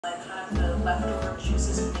Like kind of the leftover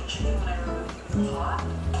juices from the chicken when I removed it from the pot.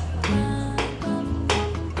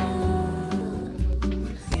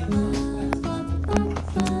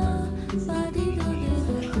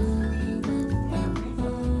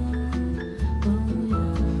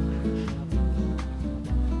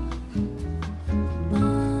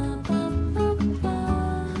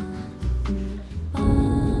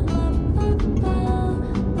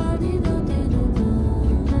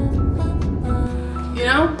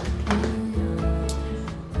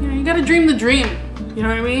 You gotta dream the dream, you know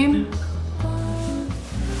what I mean?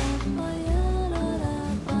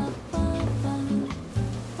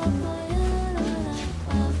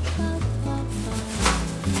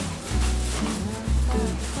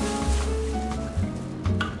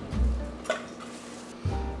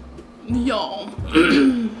 Y'all,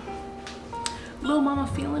 little mama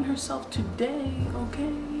feeling herself today,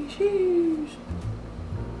 okay? Sheesh.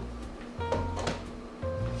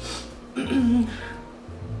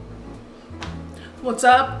 What's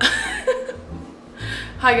up?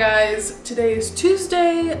 Hi guys, today is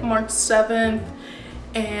Tuesday, March 7th,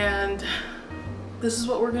 and this is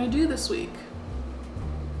what we're gonna do this week.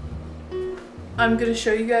 I'm gonna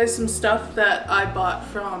show you guys some stuff that I bought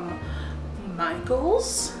from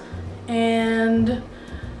Michael's, and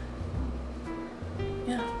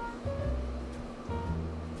yeah.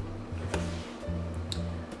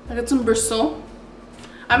 I got some Bristol.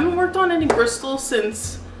 I haven't worked on any Bristol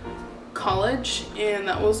since college, and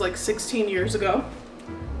that was like 16 years ago.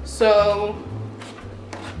 So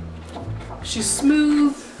she's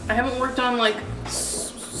smooth. I haven't worked on like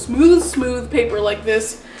smooth paper like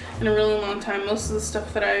this in a really long time. Most of the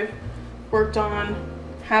stuff that I've worked on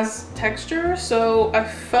has texture, so I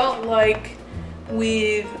felt like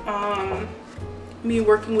with me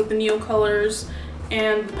working with the Neocolors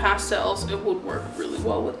and the pastels, it would work really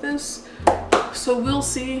well with this. So we'll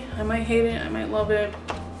see. I might hate it, I might love it.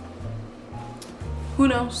 Who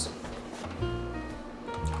knows?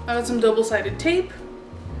 I got some double-sided tape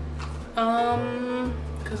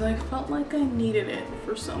because I felt like I needed it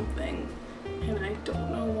for something, and I don't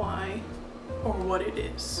know why or what it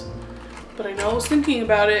is, but I know I was thinking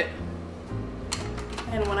about it,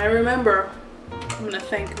 and when I remember, I'm gonna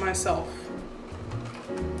thank myself.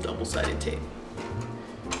 Double-sided tape.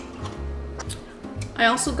 I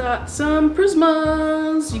also got some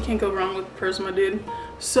Prismas. You can't go wrong with Prisma, dude.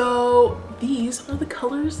 So these are the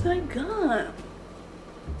colors that I got.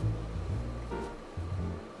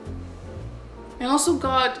 I also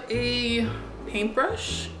got a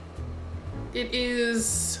paintbrush. It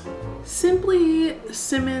is Simply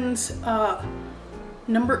Simmons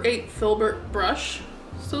number 8 filbert brush.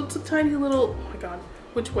 So it's a tiny little, oh my god,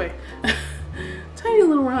 which way? Tiny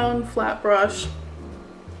little round flat brush.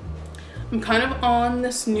 I'm kind of on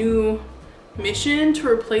this new mission to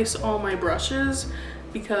replace all my brushes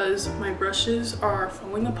because my brushes are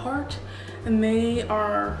falling apart and they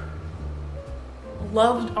are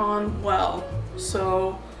loved on well.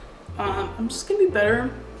 So I'm just gonna be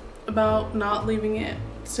better about not leaving it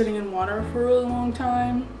sitting in water for a really long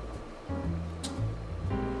time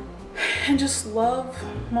and just love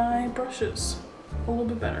my brushes a little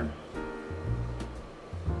bit better.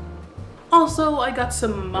 Also, I got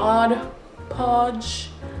some Mod Podge.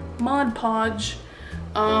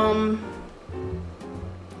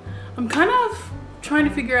 I'm kind of trying to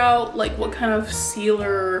figure out like what kind of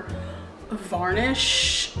sealer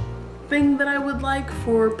varnish thing that I would like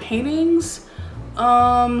for paintings.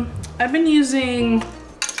 I've been using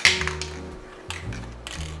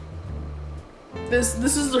this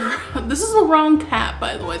is the wrong cap,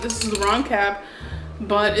 by the way. This is the wrong cap,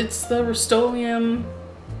 but it's the Rust-Oleum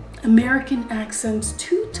American Accents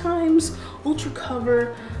 2x Ultra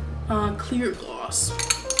Cover Clear Gloss.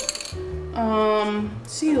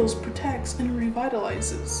 Seals, protects, and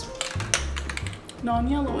revitalizes.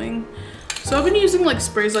 Non-yellowing. So I've been using like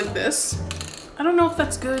sprays like this. I don't know if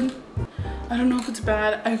that's good. I don't know if it's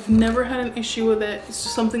bad. I've never had an issue with it. It's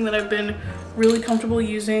just something that I've been really comfortable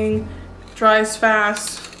using. Dries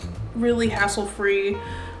fast, really hassle-free.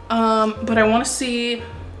 But I want to see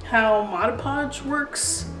how Mod Podge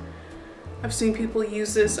works. I've seen people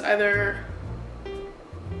use this either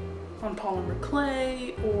on polymer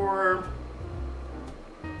clay or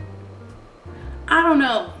I don't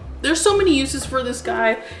know. There's so many uses for this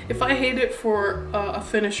guy. If I hate it for a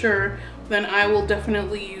finisher, then I will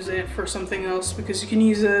definitely use it for something else because you can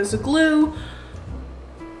use it as a glue.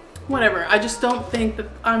 Whatever. I just don't think that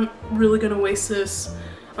I'm really gonna waste this.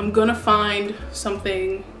 I'm gonna find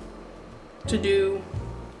something to do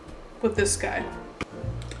with this guy.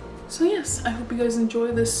 So yes, I hope you guys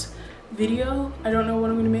enjoy this video. I don't know what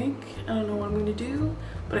I'm gonna make. I don't know what I'm gonna do,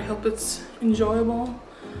 but I hope it's enjoyable.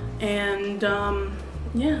 And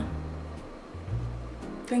yeah,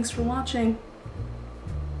 thanks for watching.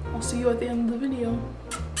 I'll see you at the end of the video.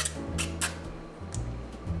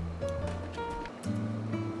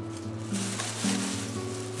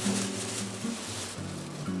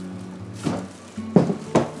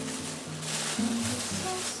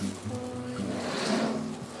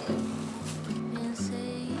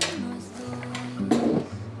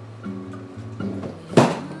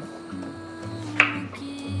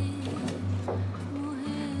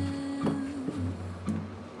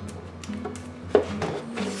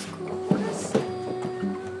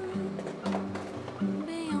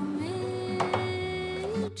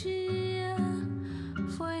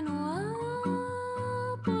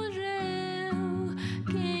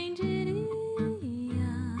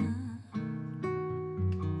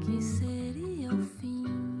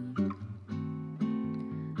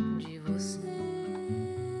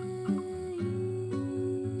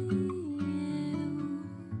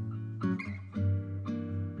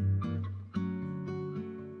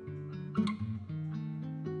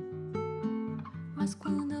 Mas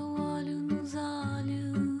quando eu olho nos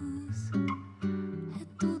olhos, é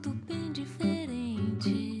tudo bem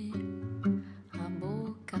diferente. A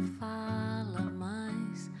boca fala,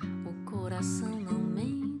 mas o coração não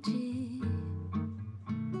mente.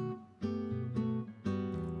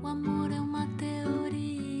 O amor é uma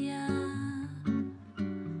teoria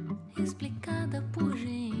explicada por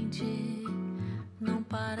gente. Não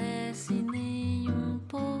parece nem um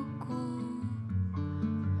pouco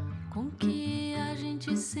com que a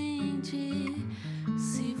gente sente.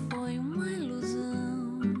 Se foi uma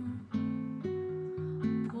ilusão,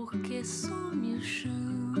 porque some o chão.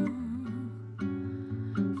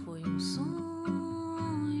 Foi um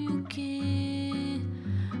sonho que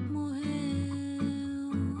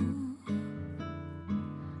morreu.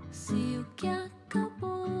 Se o que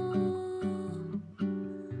acabou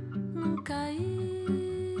nunca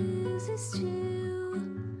existiu,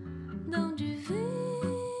 de onde vem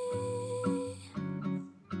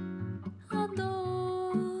a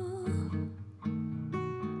dor?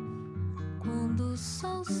 Quando o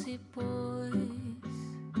sol se pôs,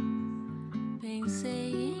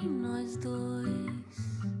 pensei em nós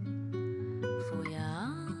dois. Foi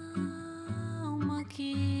a alma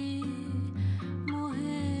que morreu.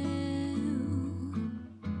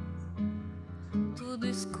 Tudo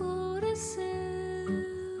escureceu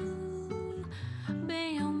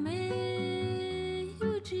bem ao meio-dia.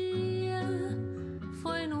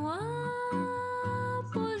 Foi no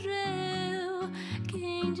apogeu.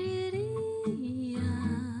 Quem diria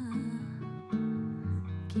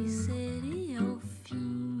que seria o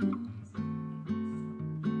fim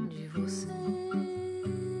de você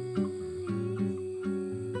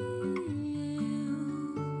e eu?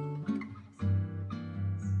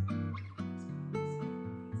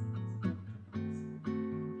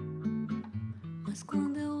 Mas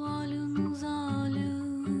quando eu olho nos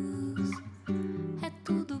olhos, é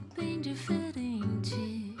tudo bem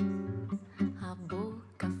diferente. A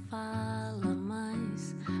boca fala,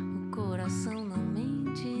 mas o coração não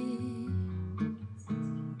mente.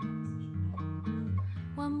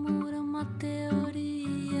 O amor é uma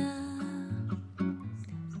teoria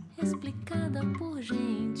explicada por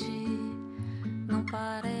gente. Não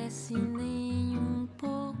parece nem um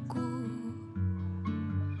pouco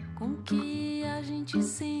com que a gente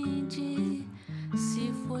sente.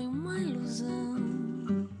 Se foi uma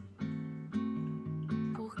ilusão,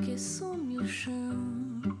 porque some o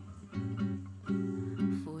chão.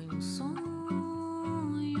 Foi um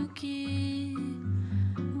sonho que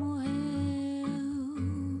morreu.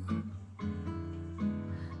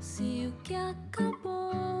 Se o que acabou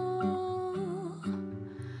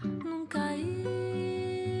nunca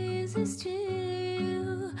existiu,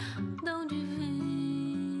 de onde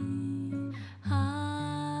vem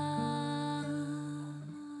a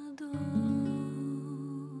dor?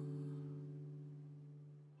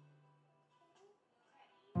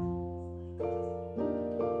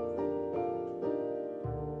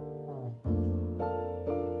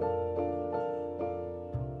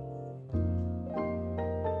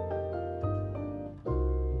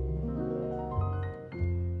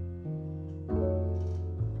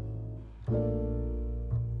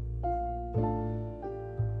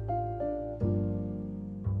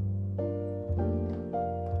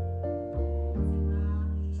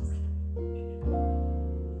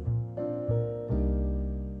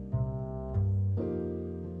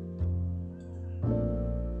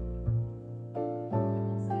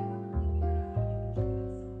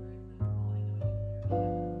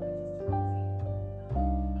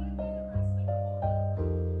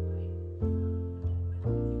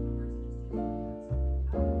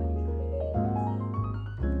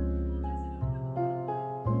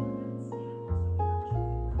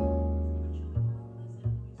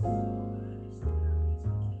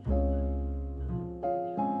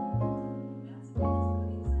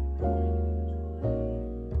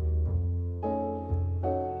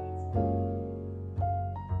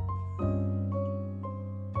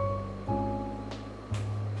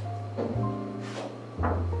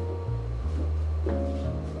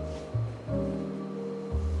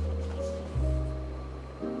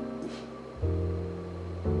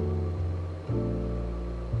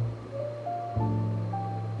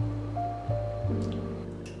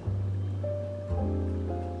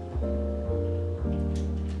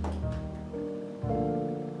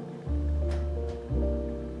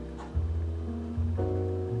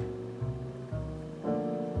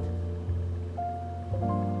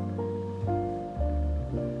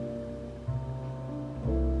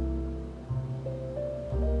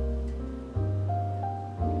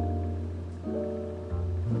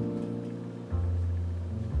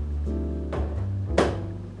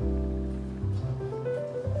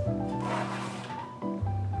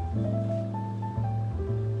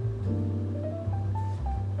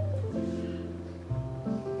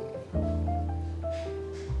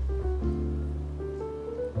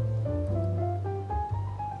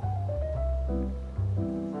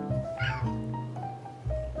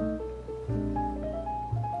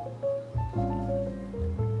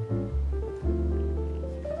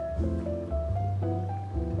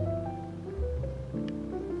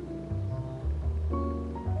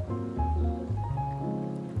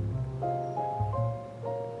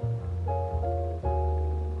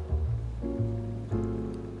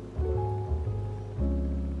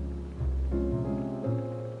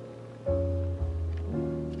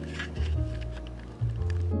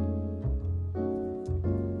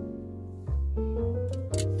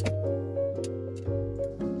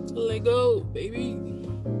 go, baby.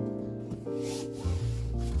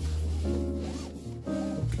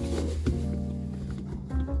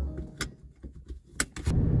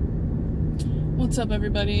 What's up,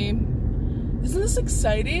 everybody? Isn't this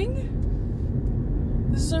exciting?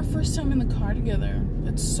 This is our first time in the car together.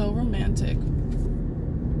 It's so romantic.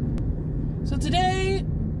 So today,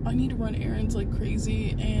 I need to run errands like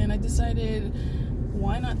crazy, and I decided,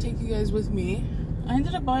 why not take you guys with me? I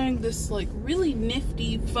ended up buying this like really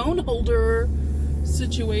nifty phone holder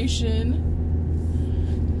situation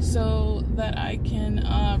so that I can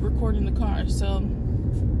record in the car. So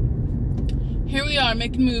here we are,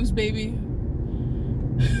 making moves, baby.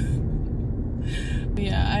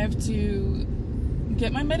 Yeah, I have to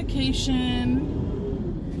get my medication,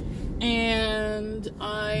 and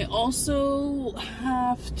I also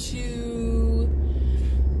have to,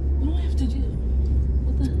 what do I have to do?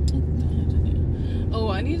 What the heck do I have to do? Oh,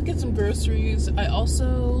 I need to get some groceries. I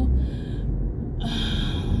also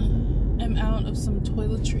am out of some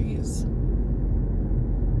toiletries,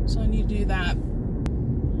 so I need to do that.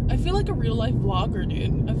 I feel like a real life vlogger,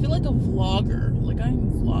 dude. I feel like a vlogger. Like,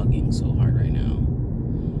 I'm vlogging so hard right now.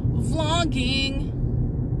 Vlogging!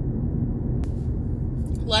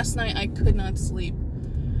 Last night I could not sleep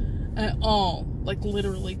at all. Like,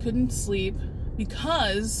 literally couldn't sleep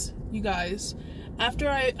because, you guys, after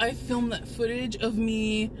I filmed that footage of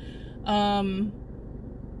me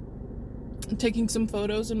taking some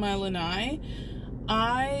photos in my lanai,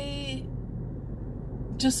 I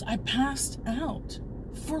passed out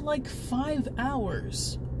for like 5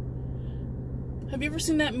 hours. Have you ever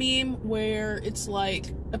seen that meme where it's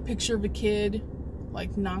like a picture of a kid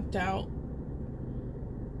like knocked out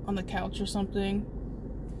on the couch or something,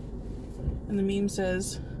 and the meme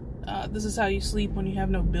says, this is how you sleep when you have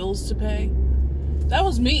no bills to pay? That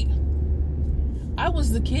was me. I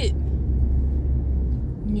was the kid,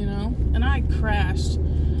 you know, and I crashed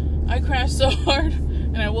so hard,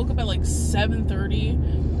 and I woke up at like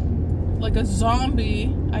 7:30 like a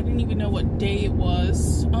zombie. I didn't even know what day it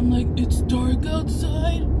was. I'm like, it's dark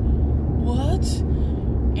outside? What?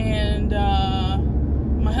 And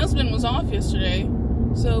my husband was off yesterday,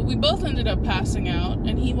 so we both ended up passing out,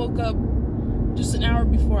 and he woke up just an hour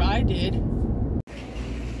before I did.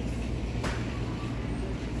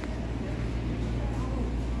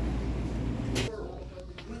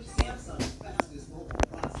 With Samsung's fastest mobile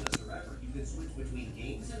processor ever, you can switch between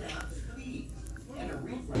games and apps, feeds, and a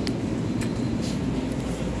refresh.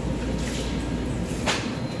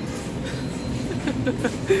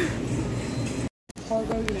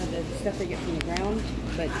 Cargo, you know, the stuff they get from the ground,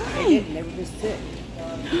 but they didn't. They were just sick.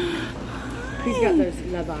 He's got those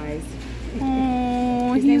love eyes.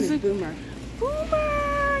 Oh, His name is Boomer.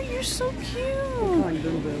 Boomer, you're so cute. We call him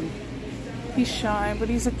Boom Boom. He's shy, but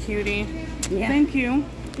he's a cutie. Yeah. Thank you.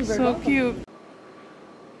 You're very So welcome. cute.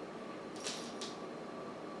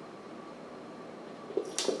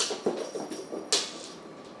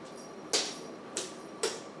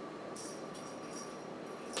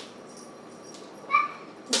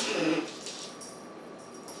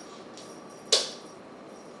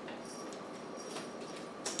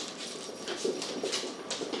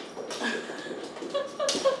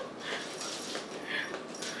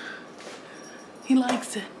 He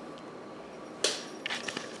likes it.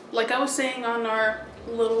 Like I was saying on our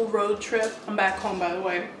little road trip, I'm back home by the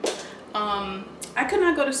way, I could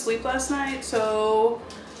not go to sleep last night, so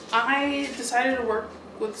I decided to work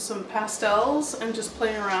with some pastels and just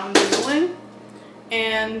play around doodling.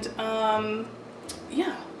 And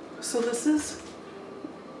yeah, so this is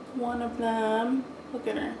one of them. Look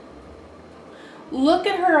at her. Look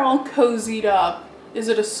at her all cozied up. Is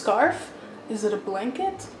it a scarf? Is it a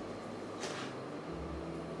blanket?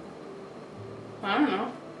 I don't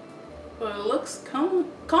know, but it looks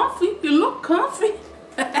comfy. You look comfy.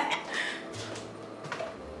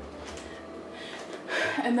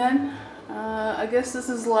 And then I guess this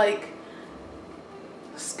is like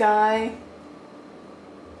sky,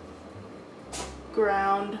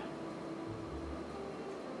 ground.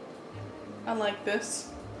 I like this.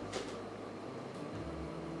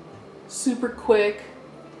 Super quick.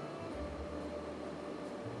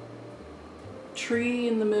 Tree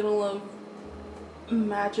in the middle of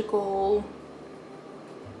magical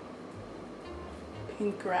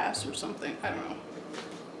pink grass or something. I don't know.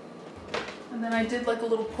 And then I did like a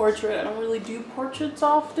little portrait. I don't really do portraits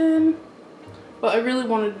often, but I really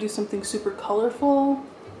wanted to do something super colorful.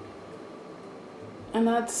 And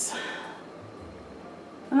that's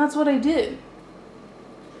what I did.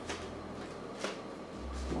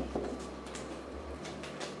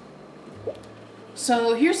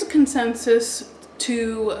 So here's the consensus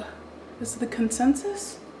to, is it the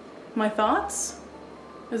consensus? my thoughts.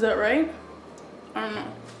 Is that right? I don't know.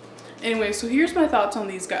 Anyway, so here's my thoughts on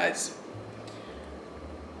these guys.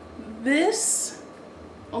 This,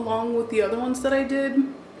 along with the other ones that I did,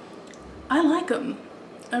 I like them.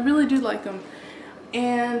 I really do like them.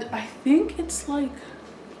 And I think it's like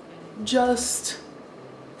just,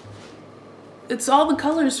 it's all the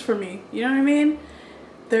colors for me. You know what I mean?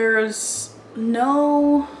 There's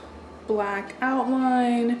no black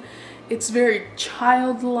outline. It's very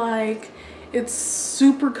childlike. It's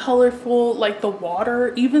super colorful, like the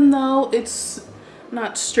water, even though it's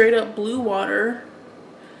not straight up blue water.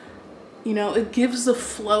 You know, it gives the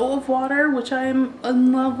flow of water, which I'm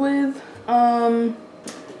in love with.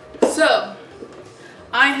 So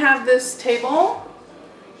I have this table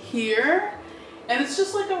here, and it's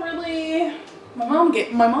just like a really, my mom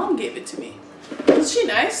gave it to me. Isn't she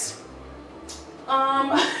nice?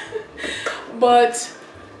 But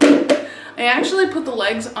I actually put the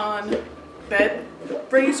legs on bed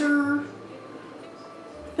raiser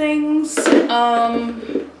things.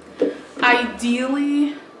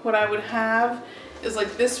 Ideally, what I would have is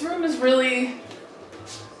like, this room is really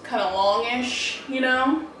kind of longish, you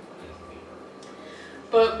know?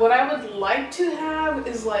 But what I would like to have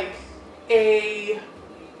is like a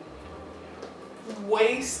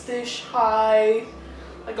waist-ish high,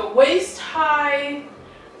 like a waist-high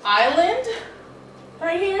island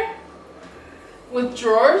right here with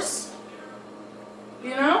drawers, you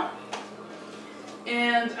know?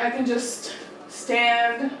 And I can just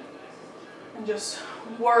stand and just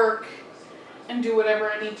work and do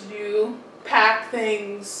whatever I need to do, pack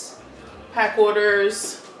things, pack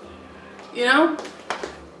orders, you know?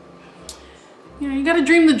 You know, you gotta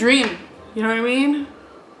dream the dream, you know what I mean?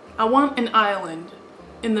 I want an island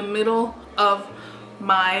in the middle of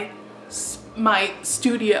my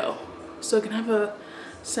studio so I can have a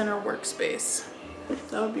center workspace.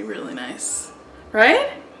 That would be really nice, right?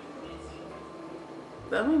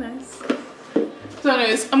 That'd be nice. So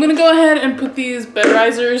anyways, I'm gonna go ahead and put these bed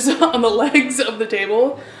risers on the legs of the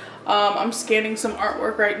table. I'm scanning some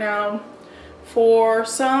artwork right now for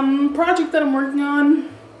some project that I'm working on.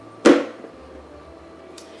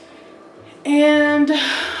 And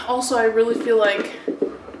also I really feel like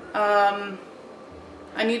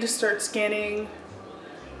I need to start scanning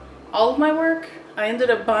all of my work. I ended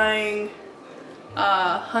up buying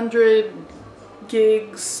 100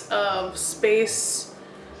 gigs of space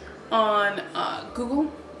on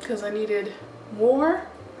Google because I needed more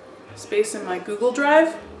space in my Google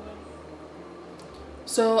Drive.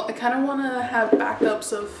 So I kind of want to have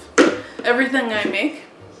backups of everything I make.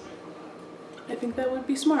 I think that would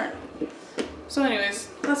be smart. So anyways,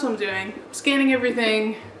 that's what I'm doing. Scanning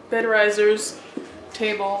everything, bed risers,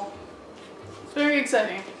 table. It's very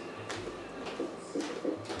exciting.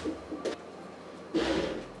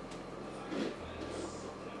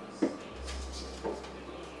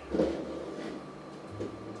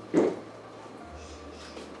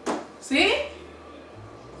 See?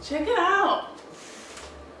 Check it out.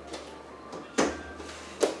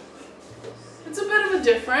 It's a bit of a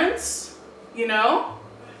difference, you know?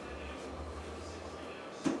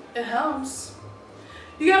 It helps.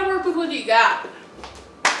 You gotta work with what you got.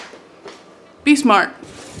 Be smart.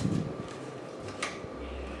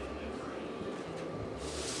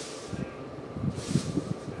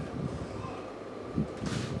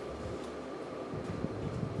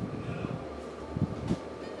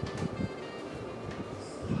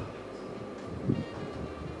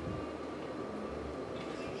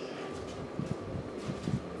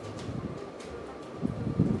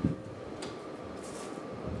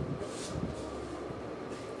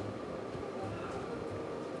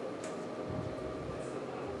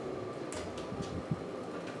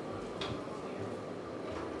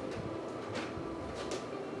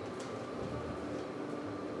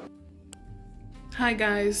 Hi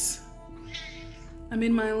guys, I'm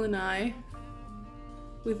in my lanai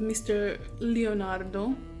with Mr.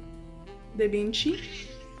 Leonardo da Vinci.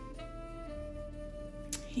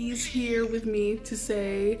 He's here with me to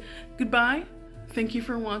say goodbye. Thank you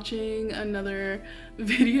for watching another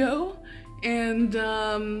video, and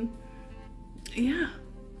yeah,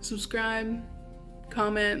 subscribe,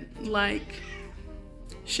 comment, like,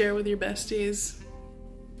 share with your besties.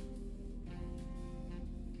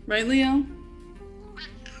 Right, Leo?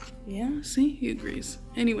 Yeah, see, he agrees.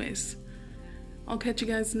 Anyways, I'll catch you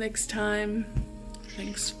guys next time.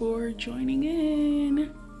 Thanks for joining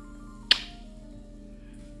in.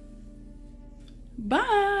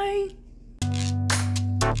 Bye.